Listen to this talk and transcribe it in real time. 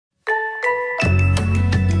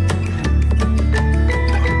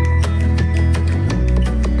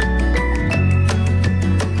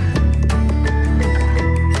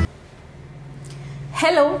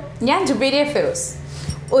ഞാൻ ജുബേരിയ ഫെയോസ്.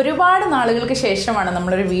 ഒരുപാട് നാളുകൾക്ക് ശേഷമാണ്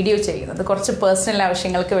നമ്മളൊരു വീഡിയോ ചെയ്യുന്നത്. കുറച്ച് പേഴ്സണൽ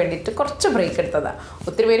ആവശ്യങ്ങൾക്ക് വേണ്ടിയിട്ട് കുറച്ച് ബ്രേക്ക് എടുത്തതാണ്.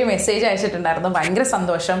 ഒത്തിരി പേര് മെസ്സേജ് അയച്ചിട്ടുണ്ടായിരുന്നു, ഭയങ്കര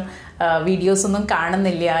സന്തോഷം, വീഡിയോസ് ഒന്നും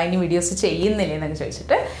കാണുന്നില്ല, ഇനി വീഡിയോസ് ചെയ്യുന്നില്ല എന്നൊക്കെ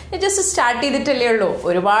ചോദിച്ചിട്ട്. ജസ്റ്റ് സ്റ്റാർട്ട് ചെയ്തിട്ടല്ലേ ഉള്ളൂ.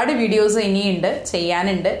 ഒരുപാട് വീഡിയോസ് ഇനിയുണ്ട്,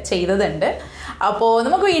 ചെയ്യാനുണ്ട്, ചെയ്തതുണ്ട്. അപ്പോൾ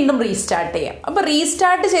നമുക്ക് വീണ്ടും റീസ്റ്റാർട്ട് ചെയ്യാം. അപ്പോൾ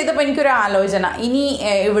റീസ്റ്റാർട്ട് ചെയ്തപ്പോൾ എനിക്കൊരു ആലോചന, ഇനി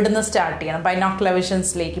ഇവിടുന്ന് സ്റ്റാർട്ട് ചെയ്യണം. ബൈനോക്കുലർ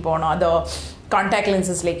വിഷൻസിലേക്ക് പോകണോ, അതോ കോൺടാക്ട്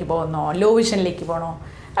ലെൻസസിലേക്ക് പോകുന്നോ, ലോ വിഷനിലേക്ക് പോകണോ?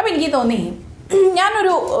 അപ്പോൾ എനിക്ക് തോന്നി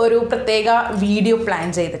ഞാനൊരു പ്രത്യേക വീഡിയോ പ്ലാൻ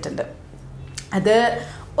ചെയ്തിട്ടുണ്ട്. അത്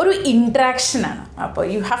ഒരു ഇൻട്രാക്ഷനാണ്. അപ്പോൾ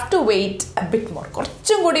you have to wait A bit more.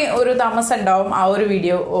 കുറച്ചും കൂടി ഒരു താമസം ഉണ്ടാവും ആ ഒരു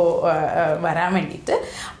വീഡിയോ വരാൻ വേണ്ടിയിട്ട്.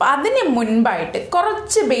 അപ്പോൾ അതിന് മുൻപായിട്ട്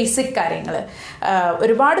കുറച്ച് ബേസിക് കാര്യങ്ങൾ,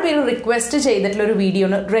 ഒരുപാട് പേര് റിക്വസ്റ്റ് ചെയ്തിട്ടുള്ളൊരു വീഡിയോ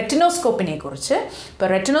ആണ് റെറ്റിനോസ്കോപ്പിനെ കുറിച്ച്. ഇപ്പോൾ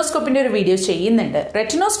റെറ്റിനോസ്കോപ്പിൻ്റെ ഒരു വീഡിയോ ചെയ്യുന്നുണ്ട്.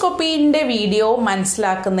 റെറ്റിനോസ്കോപ്പിൻ്റെ വീഡിയോ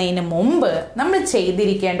മനസ്സിലാക്കുന്നതിന് മുമ്പ് നമ്മൾ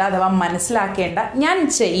ചെയ്തിരിക്കേണ്ട അഥവാ മനസ്സിലാക്കേണ്ട, ഞാൻ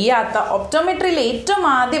ചെയ്യാത്ത ഒപ്റ്റോമെട്രിയിൽ ഏറ്റവും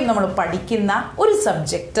ആദ്യം നമ്മൾ പഠിക്കുന്ന ഒരു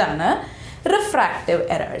സബ്ജക്റ്റാണ് റിഫ്രാക്റ്റീവ്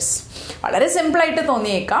എറേഴ്സ്. വളരെ സിമ്പിളായിട്ട്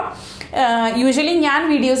തോന്നിയേക്കാം. യൂഷ്വലി ഞാൻ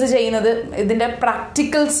വീഡിയോസ് ചെയ്യുന്നത് ഇതിൻ്റെ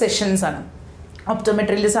പ്രാക്ടിക്കൽ സെഷൻസ് ആണ്.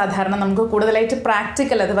 ഒപ്റ്റോമെട്രിയിൽ സാധാരണ നമുക്ക് കൂടുതലായിട്ട്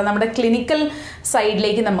പ്രാക്ടിക്കൽ അഥവാ നമ്മുടെ ക്ലിനിക്കൽ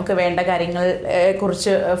സൈഡിലേക്ക് നമുക്ക് വേണ്ട കാര്യങ്ങൾ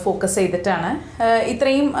കുറിച്ച് ഫോക്കസ് ചെയ്തിട്ടാണ്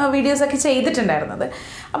ഇത്രയും വീഡിയോസൊക്കെ ചെയ്തിട്ടുണ്ടായിരുന്നത്.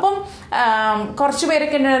 അപ്പം കുറച്ച്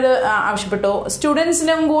പേരൊക്കെ എന്നോട് ആവശ്യപ്പെട്ടു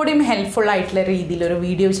സ്റ്റുഡൻസിനും കൂടിയും ഹെൽപ്ഫുൾ ആയിട്ടുള്ള രീതിയിലൊരു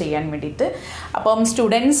വീഡിയോ ചെയ്യാൻ വേണ്ടിയിട്ട്. അപ്പം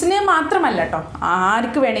സ്റ്റുഡൻസിന് മാത്രമല്ല കേട്ടോ,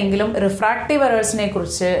 ആർക്ക് വേണമെങ്കിലും റിഫ്രാക്റ്റീവ് എറേഴ്സിനെ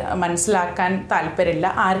കുറിച്ച് മനസ്സിലാക്കാൻ താല്പര്യമില്ല,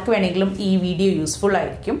 ആർക്ക് വേണമെങ്കിലും ഈ വീഡിയോ യൂസ്ഫുൾ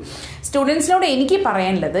ആയിരിക്കും. സ്റ്റുഡൻസിനോട് എനിക്ക്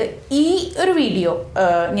പറയാനുള്ളത്, ഈ ഒരു വീഡിയോ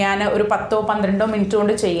ഞാൻ ഒരു 10-12 മിനിറ്റ്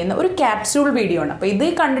കൊണ്ട് ചെയ്യുന്ന ഒരു ക്യാപ്സ്യൂൾ വീഡിയോ ആണ്. അപ്പോൾ ഇത്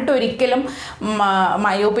കണ്ടിട്ട് ഒരിക്കലും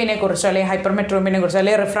മയോപ്പിനെ കുറിച്ചോ അല്ലെങ്കിൽ ഹൈപ്പർമെട്രോപ്പിനെ കുറിച്ചോ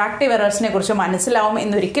അല്ലെങ്കിൽ റിഫ്രാക്റ്റീവ് എറേഴ്സിനെ കുറിച്ചോ മനസ്സിലാവും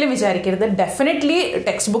എന്നൊരിക്കലും വിചാരിക്കരുത്. ഡെഫിനറ്റ്ലി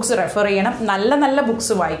ടെക്സ്റ്റ് ബുക്സ് റെഫർ ചെയ്യണം, നല്ല നല്ല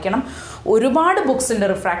ബുക്സ് വായിക്കണം. ഒരുപാട് ബുക്സ് ഉണ്ട്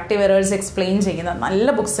റിഫ്രാക്റ്റീവ് എറേഴ്സ് എക്സ്പ്ലെയിൻ ചെയ്യുന്ന നല്ല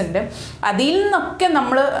ബുക്സ് ഉണ്ട്. അതിൽ നിന്നൊക്കെ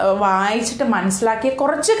നമ്മൾ വായിച്ചിട്ട് മനസ്സിലാക്കിയ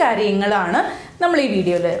കുറച്ച് കാര്യങ്ങളാണ് നമ്മൾ ഈ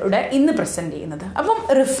വീഡിയോയിലൂടെ ഇന്ന് പ്രസന്റ് ചെയ്യുന്നത്. അപ്പം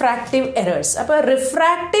റിഫ്രാക്റ്റീവ് എറേഴ്സ്. അപ്പോൾ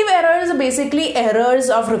refractive errors basically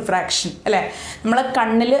errors of refraction അല്ലേ. നമ്മളെ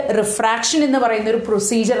കണ്ണിൽ റിഫ്രാക്ഷൻ എന്ന് പറയുന്ന ഒരു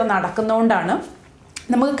പ്രൊസീജിയർ നടക്കുന്നതുകൊണ്ടാണ്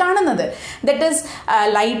നമുക്ക് കാണുന്നത്. ദറ്റ് ഈസ്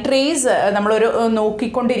ലൈറ്റ് റേസ്, നമ്മളൊരു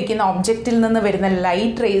നോക്കിക്കൊണ്ടിരിക്കുന്ന ഒബ്ജക്റ്റിൽ നിന്ന് വരുന്ന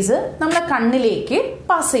ലൈറ്റ് റേസ് നമ്മളെ കണ്ണിലേക്ക്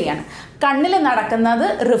പാസ് ചെയ്യാണ്. കണ്ണിൽ നടക്കുന്നത്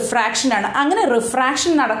റിഫ്രാക്ഷനാണ്. അങ്ങനെ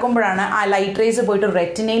റിഫ്രാക്ഷൻ നടക്കുമ്പോഴാണ് ആ ലൈറ്റ് റേസ് പോയിട്ട്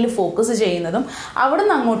റെറ്റിനയിൽ ഫോക്കസ് ചെയ്യുന്നതും അവിടെ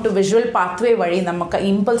നിന്ന് അങ്ങോട്ട് വിഷ്വൽ പാത്വേ വഴി നമുക്ക്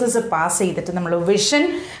ഇമ്പൾസസ് പാസ് ചെയ്തിട്ട് നമ്മൾ വിഷൻ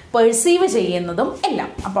പെർസീവ് ചെയ്യുന്നതും എല്ലാം.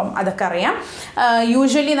 അപ്പം അതൊക്കെ അറിയാം.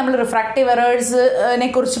 യൂഷ്വലി നമ്മൾ റിഫ്രാക്റ്റീവ് എറേഴ്സിനെ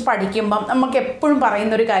കുറിച്ച് പഠിക്കുമ്പം നമുക്ക് എപ്പോഴും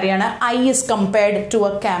പറയുന്നൊരു കാര്യമാണ് I is compared to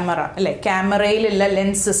A camera അല്ലേ. ക്യാമറയിലുള്ള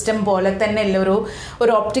ലെൻസ് സിസ്റ്റം പോലെ തന്നെ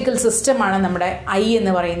ഒരു ഓപ്റ്റിക്കൽ സിസ്റ്റമാണ് നമ്മുടെ ഐ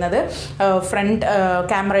എന്ന് പറയുന്നത്. ഫ്രണ്ട്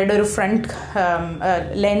ക്യാമറയുടെ ഒരു ഫ്രണ്ട്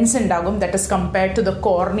ലെൻസ് ഉണ്ടാകും, that is compared to the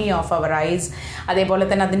കോർണി of our eyes. അതേപോലെ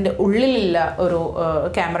തന്നെ അതിൻ്റെ ഉള്ളിലുള്ള ഒരു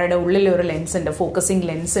ക്യാമറയുടെ ഉള്ളിലൊരു ലെൻസ് ഉണ്ട്, ഫോക്കസിങ്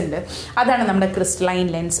ലെൻസ് ഉണ്ട്, അതാണ് നമ്മുടെ ക്രിസ്റ്റലൈൻ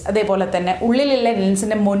ലെൻസ്. അതേപോലെ തന്നെ ഉള്ളിലുള്ള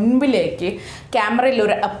ലെൻസിൻ്റെ മുൻപിലേക്ക് ക്യാമറയിൽ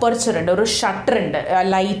ഒരു അപ്പർച്ചർ ഉണ്ട്, ഒരു ഷട്ടർ ഉണ്ട്,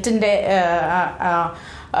 ലൈറ്റിൻ്റെ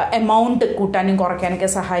എമൗണ്ട് കൂട്ടാനും കുറയ്ക്കാനൊക്കെ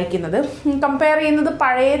സഹായിക്കുന്നത്. കമ്പയർ ചെയ്യുന്നത്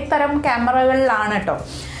പഴയ തരം ക്യാമറകളിലാണ് കേട്ടോ.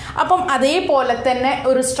 അപ്പം അതേപോലെ തന്നെ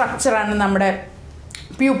ഒരു സ്ട്രക്ചറാണ് നമ്മുടെ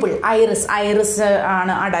പ്യൂപ്പിൾ, ഐറിസ്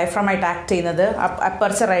ആണ് ആ ഡയഫ്രമായിട്ട് ആക്ട് ചെയ്യുന്നത്,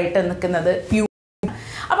 അപ്പർച്ചറായിട്ട് നിൽക്കുന്നത് പ്യൂപ്പിൾ.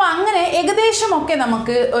 അപ്പോൾ അങ്ങനെ ഏകദേശമൊക്കെ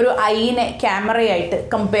നമുക്ക് ഒരു ഐനെ ക്യാമറയായിട്ട്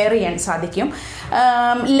കമ്പയർ ചെയ്യാൻ സാധിക്കും.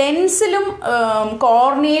 ലെൻസിലും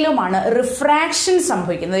കോർണിയയിലുമാണ് റിഫ്രാക്ഷൻ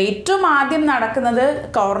സംഭവിക്കുന്നത്. ഏറ്റവും ആദ്യം നടക്കുന്നത്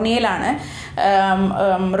കോർണിയയിലാണ്.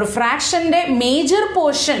 റിഫ്രാക്ഷൻ്റെ മേജർ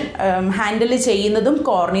പോർഷൻ ഹാൻഡിൽ ചെയ്യുന്നതും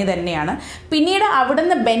കോർണിയ തന്നെയാണ്. പിന്നീട്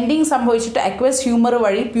അവിടുന്ന് ബെൻഡിങ് സംഭവിച്ചിട്ട് അക്വസ് ഹ്യൂമർ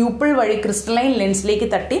വഴി പ്യൂപ്പിൾ വഴി ക്രിസ്റ്റലൈൻ ലെൻസിലേക്ക്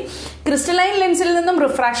തട്ടി ക്രിസ്റ്റലൈൻ ലെൻസിൽ നിന്നും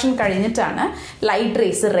റിഫ്രാക്ഷൻ കഴിഞ്ഞിട്ടാണ് ലൈറ്റ്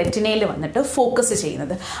റേസ് റെറ്റിനയിൽ വന്നിട്ട് ഫോക്കസ്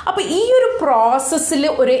ചെയ്യുന്നത്. അപ്പോൾ ഈ ഒരു പ്രോസസ്സിൽ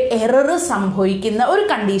ഒരു എറർ സംഭവിക്കുന്ന ഒരു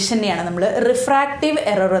കണ്ടീഷനെയാണ് നമ്മൾ റിഫ്രാക്റ്റീവ്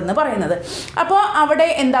എറർ എന്ന് പറയുന്നത്. അപ്പോൾ അവിടെ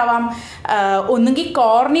എന്താവാം, ഒന്നുകിൽ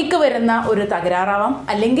കോർണിക്ക് വരുന്ന ഒരു തകരാറാവാം,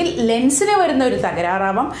 അല്ലെങ്കിൽ ലെൻസിന് വരുന്ന ഒരു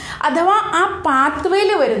തകരാറാവാം, അഥവാ ആ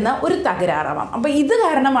പാത്വേയിൽ വരുന്ന ഒരു തകരാറാവാം. അപ്പോൾ ഇത്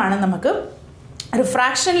കാരണമാണ് നമുക്ക്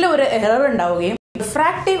റിഫ്രാക്ഷനിൽ ഒരു എറർ ഉണ്ടാവുകയും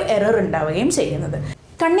റിഫ്രാക്റ്റീവ് എറർ ഉണ്ടാവുകയും ചെയ്യുന്നത്.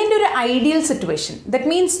 കണ്ണിൻ്റെ ഒരു ideal situation, that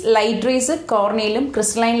means light rays കോർണിയയിലും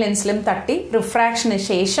crystalline ലെൻസിലും തട്ടി റിഫ്രാക്ഷന്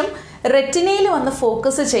ശേഷം റെറ്റിനയിൽ വന്ന്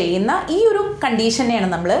ഫോക്കസ് ചെയ്യുന്ന ഈ ഒരു കണ്ടീഷനെയാണ്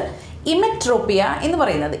നമ്മൾ ഇമെട്രോപ്പിയ എന്ന്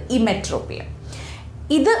പറയുന്നത്. ഇമെട്രോപ്പിയ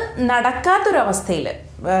ഇത് നടക്കാത്തൊരവസ്ഥയിൽ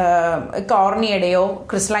കോർണിയയുടെയോ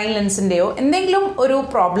ക്രിസ്റ്റലൈൻ ലെൻസിൻ്റെയോ എന്തെങ്കിലും ഒരു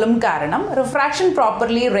പ്രോബ്ലം കാരണം റിഫ്രാക്ഷൻ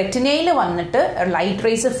പ്രോപ്പർലി റെറ്റിനയിൽ വന്നിട്ട് ലൈറ്റ്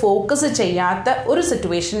റേസ് ഫോക്കസ് ചെയ്യാത്ത ഒരു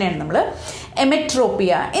സിറ്റുവേഷനെയാണ് നമ്മൾ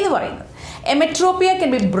എമെട്രോപ്പിയ എന്ന് പറയുന്നത്. Emmetropia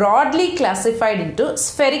can be broadly classified into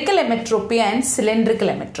spherical emmetropia and cylindrical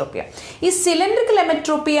emmetropia. ഈ cylindrical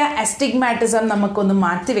emmetropia astigmatism നമുക്കൊന്ന്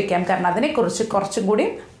മാറ്റി വെക്കാം, കാരണം അതിനെക്കുറിച്ച് കുറച്ചും കൂടി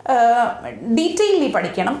ഡീറ്റെയിലി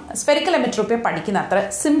പഠിക്കണം. സ്ഫെറിക്കൽ എമെട്രോപ്പിയ പഠിക്കുന്ന അത്ര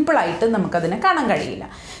സിമ്പിളായിട്ട് നമുക്കതിനെ കാണാൻ കഴിയില്ല.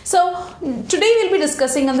 So today will be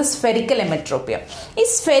discussing on the spherical എമെട്രോപ്പിയ. ഈ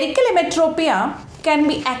spherical എമെട്രോപ്പിയ can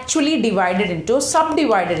be actually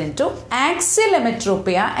subdivided into axial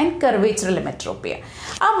emmetropia and curvatural emmetropia.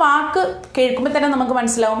 ആ വാക്ക് കേൾക്കുമ്പോൾ തന്നെ നമുക്ക്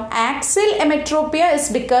മനസ്സിലാവും axial emmetropia is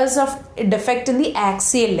because of a defect in the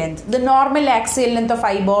axial length. The normal axial length of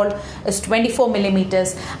eyeball is 24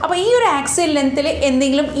 millimeters. അപ്പോൾ ഈ ഒരു axial lengthൽ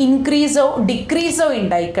എന്തെങ്കിലും ഇൻക്രീസോ ഡിക്രീസോ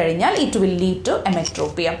ഉണ്ടായി കഴിഞ്ഞാൽ it will lead to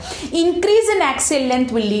emmetropia. Increase in axial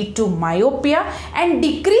length will lead to myopia and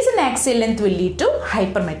decrease in axial length will lead to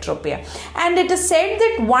hypermetropia. And it is said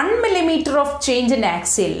that 1 millimeter of change in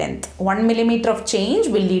axial length, 1 millimeter of change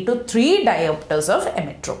will lead to 3 diopters of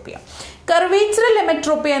emmetropia. Curvatural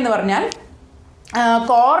emmetropia എന്ന് പറഞ്ഞാൽ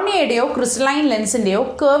കോർണിയയുടെയോ crystalline ലെൻസിൻ്റെയോ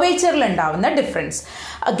കർവേച്ചറിൽ ഉണ്ടാവുന്ന difference.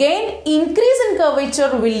 Again increase in curvature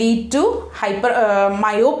will lead to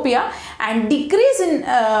myopia and decrease in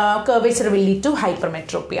curvature will lead to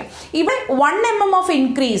hypermetropia. ഇവിടെ 1 mm of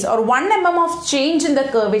increase or 1 mm of change in the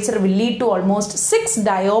curvature will lead to almost 6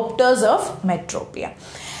 diopters of metropia.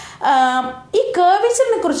 ഈ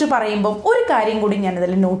കർവേച്ചറിനെ കുറിച്ച് പറയുമ്പോൾ ഒരു കാര്യം കൂടി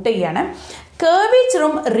ഞാനിതിൽ not ചെയ്യാണ്.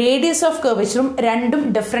 കർവേച്ചറും radius of കർവേച്ചറും രണ്ടും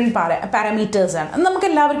ഡിഫറെൻറ്റ് പാരാമീറ്റേഴ്സാണ്. അത് നമുക്ക്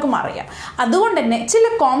എല്ലാവർക്കും അറിയാം. അതുകൊണ്ട് തന്നെ ചില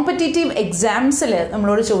കോമ്പറ്റേറ്റീവ് എക്സാംസിൽ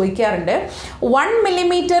നമ്മളോട് ചോദിക്കാറുണ്ട് 1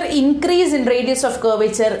 millimeter increase in radius of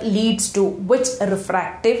curvature leads to which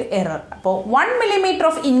refractive error. അപ്പോൾ 1 millimeter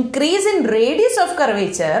of increase in radius of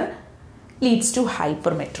curvature leads to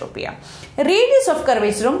hypermetropia. Radius of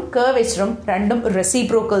curvature രണ്ടും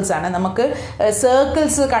റെസിപ്രോക്കൽസ് ആണ്. നമുക്ക്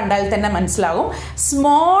സർക്കിൾസ് കണ്ടാൽ തന്നെ മനസ്സിലാകും.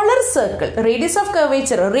 Smaller circle radius of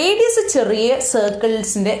curvature, radius ചെറിയ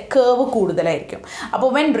സർക്കിൾസിന്റെ curve കൂടുതലായിരിക്കും. അപ്പോൾ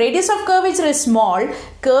when radius of curvature is small,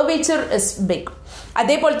 curvature is big.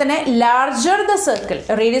 അതേപോലെ തന്നെ larger the circle,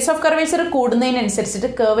 radius of curvature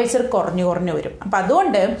കൂടുന്നതിനനുസരിച്ചിട്ട് curvature കുറഞ്ഞു വരും. അപ്പം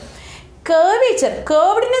അതുകൊണ്ട്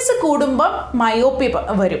കർവ്ഡ്നെസ് കൂടുമ്പോൾ മയോപ്പിയ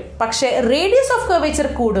വരും, പക്ഷേ റേഡിയസ് ഓഫ് കർവേച്ചർ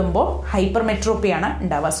കൂടുമ്പോൾ ഹൈപ്പർമെട്രോപ്പിയാണ്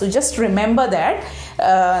ഉണ്ടാവുക. So just remember that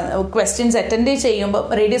questions attend ചെയ്യുമ്പോൾ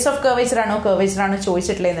റേഡിയസ് ഓഫ് കർവേച്ചർ ആണോ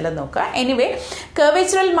ചോദിച്ചിട്ടില്ല എന്നുള്ളത് നോക്കുക. Anyway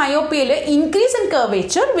കർവേച്ചറൽ മയോപ്പിയയിൽ increase in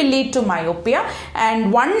curvature will lead to myopia and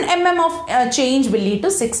 1 mm of change will lead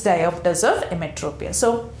to 6 diopters of എമെട്രോപ്പിയ. So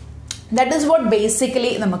that is what basically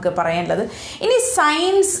നമുക്ക് പറയാനുള്ളത്. ഇനി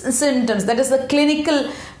signs symptoms, that is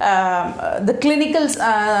the clinical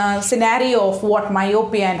scenario of what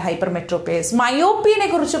myopia and hypermetropia is. മയോപ്പിയനെ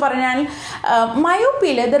കുറിച്ച് പറഞ്ഞാൽ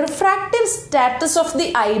മയോപ്പിയയിൽ the refractive status of the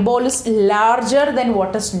eyeball is larger than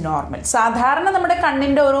what is normal. സാധാരണ നമ്മുടെ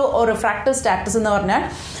കണ്ണിൻ്റെ ഒരു refractive status എന്ന് പറഞ്ഞാൽ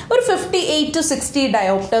ഒരു 58 to 60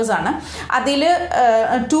 diopters ആണ്. അതിൽ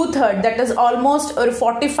 2/3 ദാറ്റ് ഇസ് ഓൾമോസ്റ്റ് ഒരു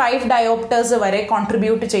 45 diopters വരെ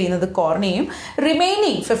കോൺട്രിബ്യൂട്ട് ചെയ്യുന്നത് കോർണിയയും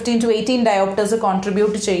റിമൈനിങ് 15 to 18 diopters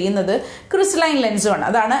കോൺട്രിബ്യൂട്ട് ചെയ്യുന്നത് ക്രിസ്റ്റലൈൻ ലെൻസുമാണ്.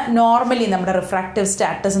 അതാണ് നോർമലി നമ്മുടെ റിഫ്രാക്റ്റീവ്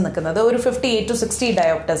സ്റ്റാറ്റസ് നിൽക്കുന്നത് ഒരു 58 to 60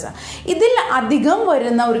 diopters. ഇതിൽ അധികം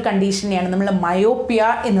വരുന്ന ഒരു കണ്ടീഷനെയാണ് നമ്മൾ മയോപ്പിയ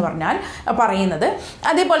എന്ന് പറഞ്ഞാൽ പറയുന്നത്.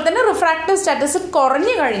 അതേപോലെ തന്നെ റിഫ്രാക്റ്റീവ് സ്റ്റാറ്റസ്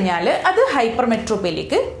കുറഞ്ഞു കഴിഞ്ഞാൽ അത്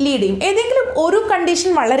ഹൈപ്പർമെട്രോപ്പിയയിലേക്ക് ലീഡ് ചെയ്യും. ഏതെങ്കിലും ഒരു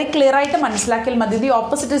കണ്ടീഷൻ വളരെ ക്ലിയർ ആയിട്ട് മനസ്സിലാക്കിയാൽ മതി. The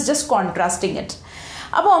opposite is just contrasting it.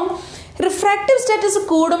 അപ്പം റിഫ്രാക്റ്റീവ് സ്റ്റാറ്റസ്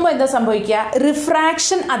കൂടുമ്പോൾ എന്താ സംഭവിക്കുക?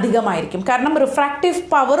 റിഫ്രാക്ഷൻ അധികമായിരിക്കും. കാരണം റിഫ്രാക്റ്റീവ്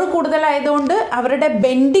പവർ കൂടുതലായതുകൊണ്ട് അവരുടെ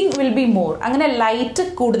ബെൻഡിങ് വിൽ ബി മോർ. അങ്ങനെ ലൈറ്റ്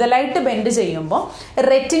കൂടുതലായിട്ട് ബെൻഡ് ചെയ്യുമ്പോൾ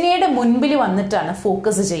റെറ്റിനയുടെ മുൻപിൽ വന്നിട്ടാണ്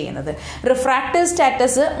ഫോക്കസ് ചെയ്യുന്നത്. റിഫ്രാക്റ്റീവ്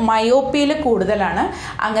സ്റ്റാറ്റസ് മയോപ്പിയയിൽ കൂടുതലാണ്.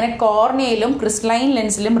 അങ്ങനെ കോർണിയയിലും ക്രിസ്റ്റലൈൻ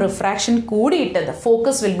ലെൻസിലും റിഫ്രാക്ഷൻ കൂടിയിട്ട്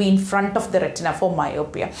focus will be in front of the retina four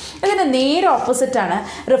myopia. അതിന് നേരെ ഓപ്പോസിറ്റ് ആണ്.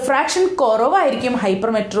 റിഫ്രാക്ഷൻ കുറവായിരിക്കും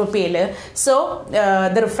ഹൈപ്പർമെട്രോപ്പിയയിൽ. സോ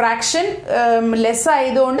ദ റിഫ്രാക്ഷൻ ലെസ്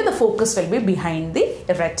ആയതുകൊണ്ട് the focus will be behind the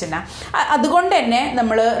retina. അതുകൊണ്ട് തന്നെ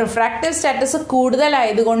നമ്മൾ റിഫ്രാക്റ്റീവ് സ്റ്റാറ്റസ്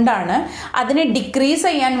കൂടുതലായതുകൊണ്ടാണ് അതിനെ ഡിക്രീസ്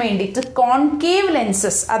ചെയ്യാൻ വേണ്ടിയിട്ട് കോൺകേവ്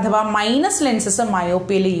ലെൻസസ് അഥവാ മൈനസ് ലെൻസസ്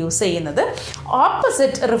മയോപ്പിയയിൽ യൂസ് ചെയ്യുന്നത്.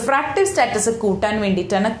 ഓപ്പോസിറ്റ് റിഫ്രാക്റ്റീവ് സ്റ്റാറ്റസ് കൂട്ടാൻ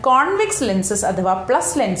വേണ്ടിയിട്ടാണ് കോൺവെക്സ് ലെൻസസ് അഥവാ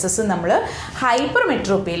പ്ലസ് ലെൻസസ് നമ്മൾ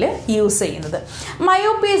ഹൈപ്പർമെട്രോപ്പിയയിൽ യൂസ് ചെയ്യുന്നത്.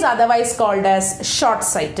 Myopia is otherwise called as short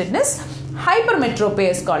sightedness. Hypermetropia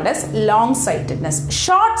is called as long sightedness.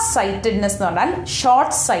 Short sightedness എന്ന് പറഞ്ഞാൽ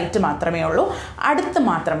ഷോർട്ട് സൈറ്റ് മാത്രമേ ഉള്ളൂ, അടുത്ത്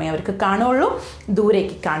മാത്രമേ അവർക്ക് കാണുള്ളൂ,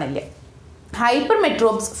 ദൂരേക്ക് കാണില്ല.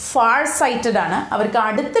 ഹൈപ്പർമെട്രോപ്സ് ഫാർ സൈറ്റഡ് ആണ്, അവർക്ക്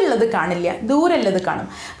അടുത്തുള്ളത് കാണില്ല, ദൂരമുള്ളത് കാണും.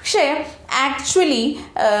 പക്ഷേ ആക്ച്വലി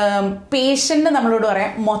പേഷ്യൻ്റ് നമ്മളോട്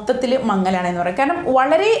പറയാം മൊത്തത്തിൽ മങ്ങലാണെന്ന് പറയാം. കാരണം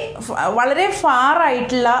വളരെ വളരെ ഫാർ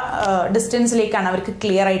ആയിട്ടുള്ള ഡിസ്റ്റൻസിലേക്കാണ് അവർക്ക്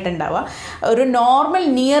ക്ലിയർ ആയിട്ടുണ്ടാവുക. ഒരു നോർമൽ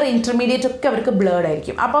നിയർ ഇൻ്റർമീഡിയറ്റ് ഒക്കെ അവർക്ക് ബ്ലേർഡ്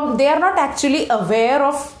ആയിരിക്കും. അപ്പം they are not actually aware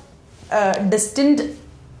of distant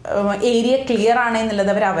area clear ആണ് എന്നുള്ളത്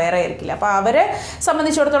അവർ അവെയർ ആയിരിക്കില്ല. അപ്പോൾ അവരെ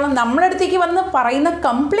സംബന്ധിച്ചിടത്തോളം നമ്മുടെ അടുത്തേക്ക് വന്ന് പറയുന്ന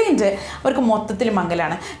കംപ്ലയിൻറ്റ് അവർക്ക് മൊത്തത്തിൽ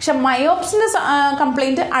മങ്ങലാണ്. പക്ഷെ മയോപ്സിൻ്റെ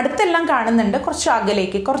കംപ്ലയിൻറ്റ് അടുത്തെല്ലാം കാണുന്നുണ്ട്, കുറച്ച്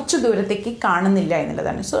അകലേക്ക് കുറച്ച് ദൂരത്തേക്ക് കാണുന്നില്ല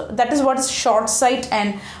എന്നുള്ളതാണ്. So that is what is short sight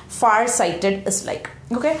and far സൈറ്റഡ് is like.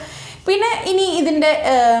 Okay, പിന്നെ ഇനി ഇതിൻ്റെ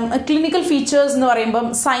ക്ലിനിക്കൽ ഫീച്ചേഴ്സ് എന്ന് പറയുമ്പം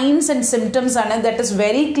സൈൻസ് ആൻഡ് സിംറ്റംസ് ആണ്. That is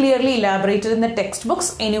very clearly elaborated in the text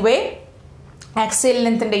books. Anyway axial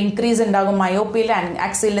ലെങ്ത്തിൻ്റെ increase ഉണ്ടാകും മയോപ്പിയയിൽ,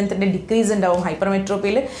 ആക്സിയൽ ലെങ്ത്തിൻ്റെ ഡിക്രീസ് ഉണ്ടാവും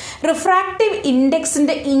ഹൈപ്പർമെട്രോപ്പിയയിൽ. Refractive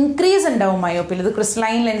ഇൻഡെക്സിൻ്റെ increase ഉണ്ടാവും മയോപ്പിയയിൽ. ഇത്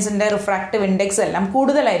ക്രിസ്റ്റലൈൻ ലെൻസിൻ്റെ റിഫ്രാക്റ്റീവ് ഇൻഡെക്സ് എല്ലാം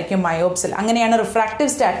കൂടുതലായിരിക്കും മയോപ്സിൽ. അങ്ങനെയാണ്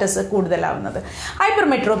റിഫ്രാക്റ്റീവ് സ്റ്റാറ്റസ് കൂടുതലാവുന്നത്.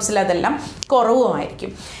 ഹൈപ്പർമെട്രോപ്സിൽ അതെല്ലാം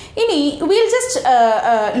കുറവുമായിരിക്കും. ഇനി we'll just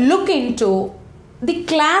look into the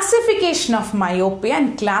classification of myopia and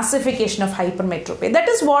classification of hypermetropia. That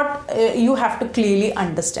is what you have to clearly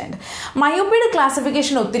understand. മയോപ്പിയുടെ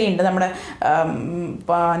classification ഒത്തിരി ഉണ്ട്. നമ്മുടെ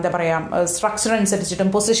എന്താ പറയുക, സ്ട്രക്ചർ അനുസരിച്ചിട്ടും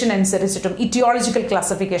പൊസിഷൻ അനുസരിച്ചിട്ടും ഇറ്റിയോളജിക്കൽ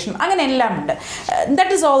ക്ലാസിഫിക്കേഷൻ അങ്ങനെ എല്ലാം ഉണ്ട്.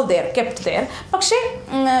 That is all there, kept there. പക്ഷേ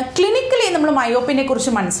ക്ലിനിക്കലി നമ്മൾ മയോപ്പിനെ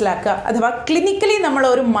കുറിച്ച് മനസ്സിലാക്കുക, അഥവാ ക്ലിനിക്കലി നമ്മൾ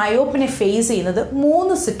ഒരു മയോപ്പിനെ ഫേസ് ചെയ്യുന്നത്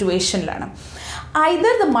 3 സിറ്റുവേഷനിലാണ്.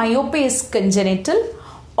 either the myopia is congenital,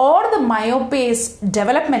 or the myopia is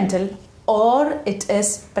developmental, or it is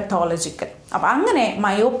pathological. അപ്പോൾ അങ്ങനെ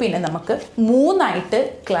മയോപ്പിനെ നമുക്ക് 3 ആയിട്ട്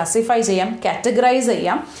ക്ലാസിഫൈ ചെയ്യാം, കാറ്റഗറൈസ്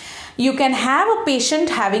ചെയ്യാം. You can have a patient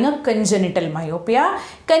having a congenital myopia.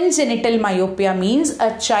 Congenital myopia means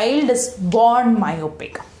a child is born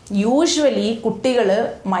myopic. Usually കുട്ടികൾ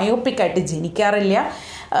myopic ആയിട്ട് ജനിക്കാറില്ല.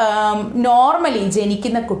 Normally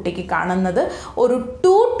ജനിക്കുന്ന കുട്ടിക്ക് കാണുന്നത് ഒരു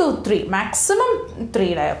 2 to 3 മാക്സിമം 3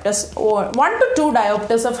 ഡയോപ്റ്റേഴ്സ്, 1 to 2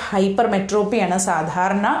 ഡയോപ്റ്റേഴ്സ് ഓഫ് ഹൈപ്പർമെട്രോപ്പിയാണ്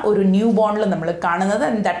സാധാരണ ഒരു ന്യൂ ബോണിൽ നമ്മൾ കാണുന്നത്.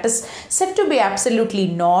 And that is set to B absolutely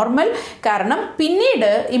normal. കാരണം പിന്നീട്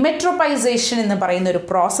ഇമെട്രോപ്പൈസേഷൻ എന്ന് പറയുന്ന ഒരു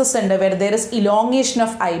പ്രോസസ്സ് ഉണ്ട്, were there is elongation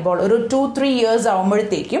of eyeball. ഒരു 2-3 ഇയേഴ്സ്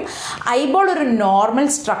ആകുമ്പോഴത്തേക്കും ഐബോൾ ഒരു നോർമൽ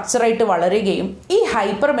സ്ട്രക്ചറായിട്ട് വളരുകയും ഈ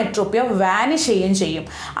ഹൈപ്പർമെട്രോപ്പിയ വാനിഷ് ചെയ്യുകയും ചെയ്യും.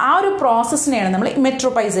 ആ ഒരു പ്രോസസ്സിനെയാണ് നമ്മൾ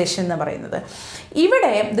ഇമെട്രോപ്പൈസേഷൻ എന്ന് പറയുന്നത്.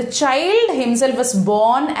 ഇവിടെ the child himself was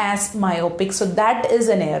born as myopic, so that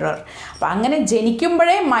is N error. അപ്പം അങ്ങനെ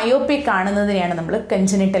ജനിക്കുമ്പോഴേ മയോപ്പിയ കാണുന്നതിനെയാണ് നമ്മൾ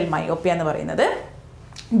കൺജനിറ്റൽ മയോപ്പിയ എന്ന് പറയുന്നത്.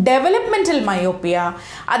 ഡെവലപ്മെന്റൽ മയോപ്പിയ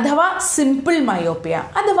അഥവാ സിമ്പിൾ മയോപ്പിയ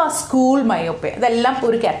അഥവാ സ്കൂൾ മയോപ്പിയ, ഇതെല്ലാം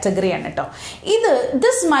ഒരു കാറ്റഗറിയാണ് കേട്ടോ.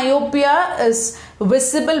 This myopia is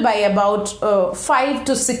visible by about 5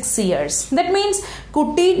 to 6 years. That means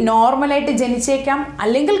കുട്ടി നോർമലായിട്ട് ജനിച്ചേക്കാം,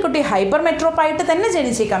 അല്ലെങ്കിൽ കുട്ടി ഹൈപ്പർമെട്രോപ്പായിട്ട് തന്നെ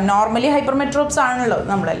ജനിച്ചേക്കാം. നോർമലി ഹൈപ്പർമെട്രോപ്സ് ആണല്ലോ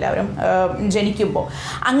നമ്മളെല്ലാവരും ജനിക്കുമ്പോൾ.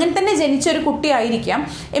 അങ്ങനെ തന്നെ ജനിച്ചൊരു കുട്ടി ആയിരിക്കാം.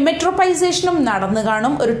 ഇമെട്രോപ്പൈസേഷനും നടന്നു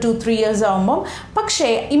കാണും ഒരു 2-3 years ആകുമ്പോൾ. പക്ഷേ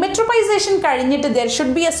ഇമെട്രോപ്പൈസേഷൻ കഴിഞ്ഞിട്ട് there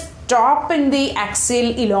should be A stop in the axial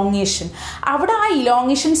elongation. അവിടെ ആ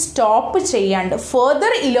ഇലോങ്ങേഷൻ സ്റ്റോപ്പ് ചെയ്യാണ്ട്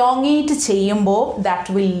ഫെർദർ ഇലോങ്ങേറ്റ് ചെയ്യുമ്പോൾ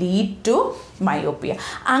that will lead to myopia.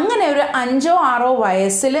 അങ്ങനെ ഒരു 5-6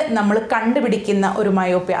 വയസ്സിൽ നമ്മൾ കണ്ടുപിടിക്കുന്ന ഒരു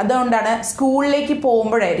മയോപ്പിയ. അതുകൊണ്ടാണ് സ്കൂളിലേക്ക്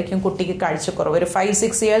പോകുമ്പോഴായിരിക്കും കുട്ടിക്ക് കാഴ്ചക്കുറവ്. ഒരു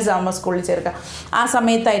 5-6 years ആകുമ്പോൾ സ്കൂളിൽ ചേർക്കുക, ആ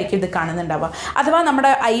സമയത്തായിരിക്കും ഇത് കാണുന്നുണ്ടാവുക. അഥവാ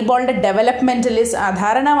നമ്മുടെ ഐബോളിൻ്റെ ഡെവലപ്മെൻറ്റിൽ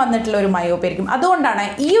സാധാരണ വന്നിട്ടുള്ള ഒരു മയോപ്പിയ ആയിരിക്കും. അതുകൊണ്ടാണ്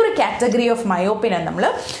ഈ ഒരു കാറ്റഗറി ഓഫ് മയോപ്പിനെ നമ്മൾ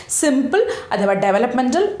സിമ്പിൾ അഥവാ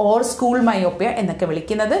ഡെവലപ്മെൻറ്റൽ ഓർ സ്കൂൾ മയോപ്പിയ എന്നൊക്കെ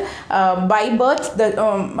വിളിക്കുന്നത്. By birth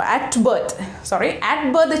at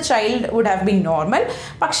birth the child would have been normal.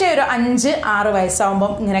 പക്ഷേ ഒരു 5-6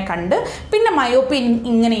 വയസ്സാകുമ്പം ഇങ്ങനെ കണ്ട് പിന്നെ മയോപ്പിയ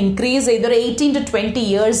ഇങ്ങനെ ഇൻക്രീസ് ചെയ്ത് ഒരു 18 to 20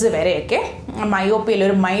 years വരെയൊക്കെ മയോപ്പിയയിൽ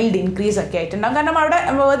ഒരു മൈൽഡ് ഇൻക്രീസ് ഒക്കെ ആയിട്ടുണ്ടാകും. കാരണം അവിടെ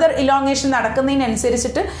ഫെർദർ ഇലോങ്ങേഷൻ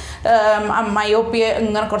നടക്കുന്നതിനനുസരിച്ചിട്ട് മയോപ്പിയ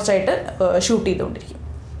ഇങ്ങനെ കുറച്ചായിട്ട് ഷൂട്ട് ചെയ്തുകൊണ്ടിരിക്കും.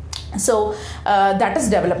 So that is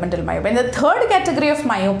developmental myopia. And the third category of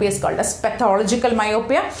myopia is called as pathological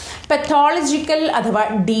myopia. Pathological അഥവാ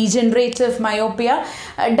degenerative myopia.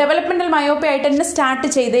 Developmental myopia ആയിട്ട് തന്നെ സ്റ്റാർട്ട്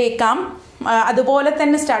ചെയ്തേക്കാം, അതുപോലെ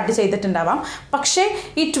തന്നെ സ്റ്റാർട്ട് ചെയ്തിട്ടുണ്ടാവാം. പക്ഷേ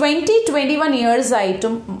ഈ 20-21 years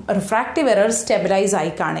ആയിട്ടും റിഫ്രാക്റ്റീവ് എറർ സ്റ്റെബിലൈസ്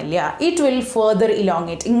ആയി കാണില്ല. It will further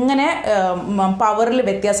elongate. ഇങ്ങനെ പവറിൽ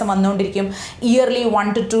വ്യത്യാസം വന്നുകൊണ്ടിരിക്കും. ഇയർലി 1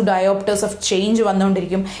 to 2 ഡയോപ്റ്റേഴ്സ് ഓഫ് ചേഞ്ച്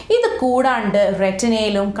വന്നുകൊണ്ടിരിക്കും. ഇത് കൂടാണ്ട്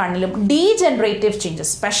റെറ്റിനയിലും കണ്ണിലും degenerative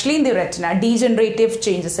changes, specially in the retina, degenerative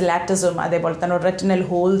changes, ലാറ്റസും അതേപോലെ തന്നെ റെറ്റിനൽ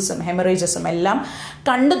ഹോൾസും ഹെമറേജസും എല്ലാം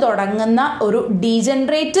കണ്ടു തുടങ്ങുന്ന ഒരു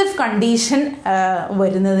ഡീജനറേറ്റീവ് കണ്ടീഷൻ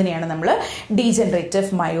വരുന്നതിനെയാണ് നമ്മൾ ഡീജനറേറ്റീവ്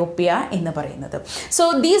മയോപ്പിയ എന്ന് പറയുന്നത്. So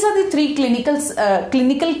these are the 3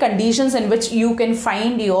 clinical conditions in which you can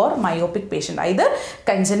find your myopic patient, either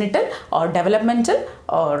congenital or developmental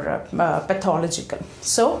or pathological.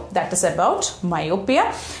 So that is about myopia.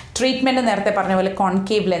 Treatment നേരത്തെ പറഞ്ഞ പോലെ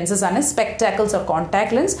കോൺകേവ് ലെൻസസ് ആണ്, spectacles or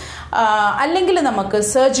contact lens. അല്ലെങ്കിൽ നമുക്ക്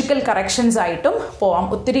surgical corrections ആയിട്ടും പോവാം.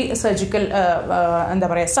 ഒത്തിരി surgical എന്താ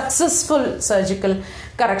പറയുക successful surgical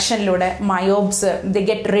കറക്ഷനിലൂടെ മയോബ്സ് the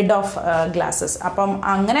get rid of glasses. അപ്പം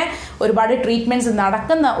അങ്ങനെ ഒരുപാട് ട്രീറ്റ്മെൻറ്റ്സ്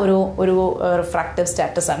നടക്കുന്ന ഒരു റിഫ്രാക്റ്റീവ്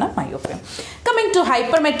സ്റ്റാറ്റസ് ആണ് myopia. Coming to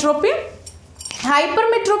hypermetropia.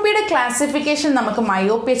 ഹൈപ്പർമെട്രോപ്പിയുടെ classification നമുക്ക്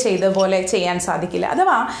മയോപ്പിയ ചെയ്ത പോലെ ചെയ്യാൻ സാധിക്കില്ല.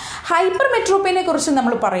 അഥവാ ഹൈപ്പർമെട്രോപ്പിയെ കുറിച്ച്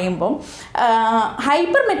നമ്മൾ പറയുമ്പോൾ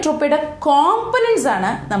ഹൈപ്പർമെട്രോപ്പിയുടെ കോമ്പണൻസ്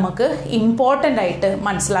ആണ് നമുക്ക് ഇമ്പോർട്ടൻ്റ് ആയിട്ട്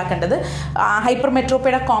മനസ്സിലാക്കേണ്ടത്.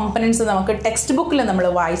 ഹൈപ്പർമെട്രോപ്പിയുടെ കോമ്പണൻസ് നമുക്ക് ടെക്സ്റ്റ് ബുക്കിൽ നമ്മൾ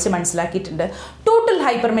വായിച്ച് മനസ്സിലാക്കിയിട്ടുണ്ട്. ടോട്ടൽ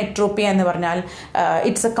ഹൈപ്പർമെട്രോപ്പിയ എന്ന് പറഞ്ഞാൽ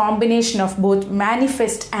it's A combination of both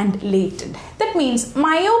manifest and latent. That means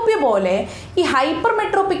myopia പോലെ ഈ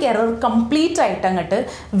ഹൈപ്പർമെട്രോപ്പിക് എറർ കംപ്ലീറ്റ് ആയിട്ട് അങ്ങോട്ട്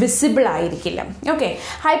വിസിബിൾ ആയിരിക്കില്ല. ഓക്കെ,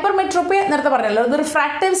 ഹൈപ്പർമെട്രോപ്പിയ നേരത്തെ പറഞ്ഞല്ലോ,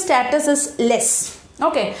 refractive status is less.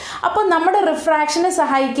 Okay, അപ്പോൾ നമ്മുടെ റിഫ്രാക്ഷനെ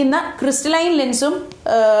സഹായിക്കുന്ന ക്രിസ്റ്റലൈൻ ലെൻസും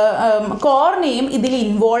കോർണിയയും ഇതിൽ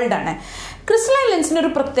ഇൻവോൾവ് ആണ്. ക്രിസ്റ്റലൈൻ ലെൻസിന് ഒരു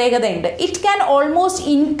പ്രത്യേകതയുണ്ട്. It can almost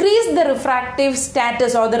increase the refractive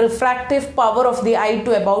status or the refractive power of the I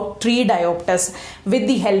to about 3 diopters with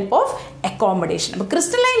the help of accommodation. അപ്പോൾ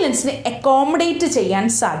ക്രിസ്റ്റലൈൻ ലെൻസിന് അക്കോമഡേറ്റ് ചെയ്യാൻ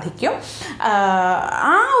സാധിക്കും.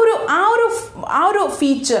 ആ ഒരു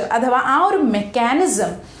ഫീച്ചർ അഥവാ ആ ഒരു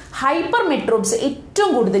മെക്കാനിസം ഹൈപ്പർമെട്രോപ്സ് ഏറ്റവും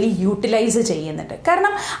കൂടുതൽ യൂട്ടിലൈസ് ചെയ്യുന്നുണ്ട്.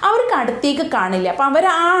 കാരണം അവർക്ക് അടുത്തേക്ക് കാണില്ല. അപ്പം അവർ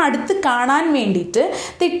ആ അടുത്ത് കാണാൻ വേണ്ടിയിട്ട്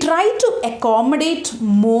ദേ try to accommodate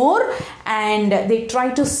more and they try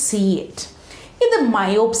to see it. ഇത്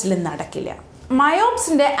മയോപ്സിൽ നടക്കില്ല.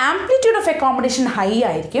 മയോപ്സിൻ്റെ ആംപ്ലിറ്റ്യൂഡ് ഓഫ് അക്കോമഡേഷൻ ഹൈ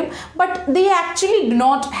ആയിരിക്കും, but they actually do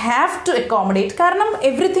not have to accommodate. കാരണം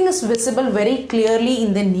everything is visible very clearly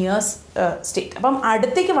in the near state. അപ്പം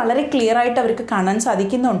അടുത്തേക്ക് വളരെ clear ആയിട്ട് അവർക്ക് കാണാൻ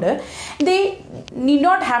സാധിക്കുന്നുണ്ട്. They need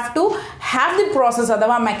not have to have the process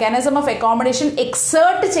അഥവാ മെക്കാനിസം ഓഫ് അക്കോമഡേഷൻ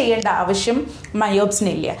എക്സേർട്ട് ചെയ്യേണ്ട ആവശ്യം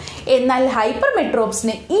മയോപ്സിനില്ല. എന്നാൽ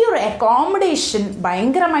ഹൈപ്പർമെട്രോപ്സിന് ഈ ഒരു അക്കോമഡേഷൻ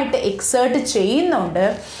ഭയങ്കരമായിട്ട് എക്സേർട്ട് ചെയ്യുന്നുണ്ട്.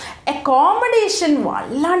 അക്കോമഡേഷൻ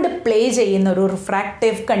വല്ലാണ്ട് പ്ലേ ചെയ്യുന്ന ഒരു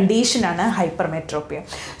റിഫ്രാക്റ്റീവ് കണ്ടീഷനാണ് hypermetropia.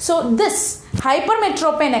 So this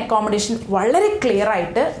hypermetropia and accommodation വളരെ ക്ലിയർ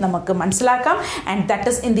ആയിട്ട് നമുക്ക് മനസ്സിലാക്കാം. And that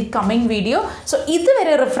is in the coming video. So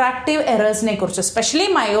ഇതുവരെ റിഫ്രാക്റ്റീവ് എറേഴ്സിനെ കുറിച്ച് എസ്പെഷ്യലി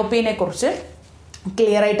മയോപ്പിയനെ കുറിച്ച്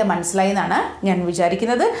ക്ലിയർ ആയിട്ട് മനസ്സിലായി എന്നാണ് ഞാൻ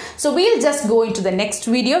വിചാരിക്കുന്നത്. So will just go in to the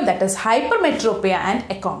next video, that is hypermetropia and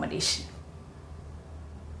accommodation.